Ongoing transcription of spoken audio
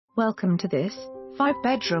Welcome to this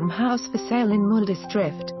 5-bedroom house for sale in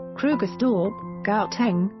Muldersdrift, Krugersdorp,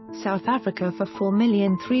 Gauteng, South Africa for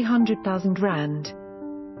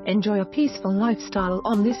R4,300,000. Enjoy a peaceful lifestyle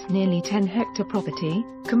on this nearly 10-hectare property,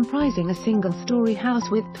 comprising a single-story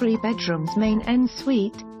house with 3 bedrooms, main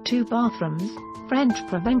en-suite, 2 bathrooms, French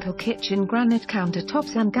Provencal kitchen, granite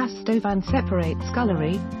countertops and gas stove and separate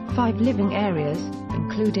scullery, 5 living areas,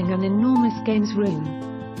 including an enormous games room,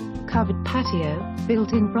 covered patio,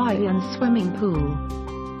 built-in braai and swimming pool.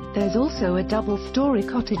 There's also a double-story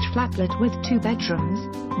cottage flatlet with 2 bedrooms,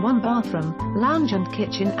 1 bathroom, lounge and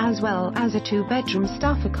kitchen, as well as a 2-bedroom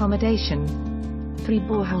staff accommodation. 3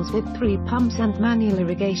 boreholes with 3 pumps and manual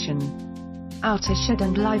irrigation. Outer shed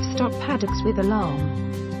and livestock paddocks with alarm.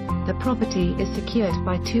 The property is secured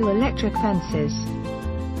by 2 electric fences.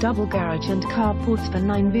 Double garage and carports for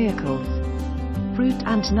 9 vehicles. Fruit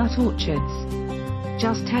and nut orchards.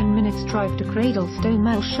 Just 10 minutes drive to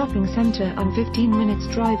Cradlestone Shopping Centre and 15 minutes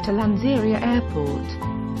drive to Lanseria Airport.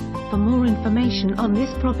 For more information on this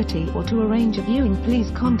property or to arrange a viewing, please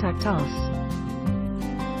contact us.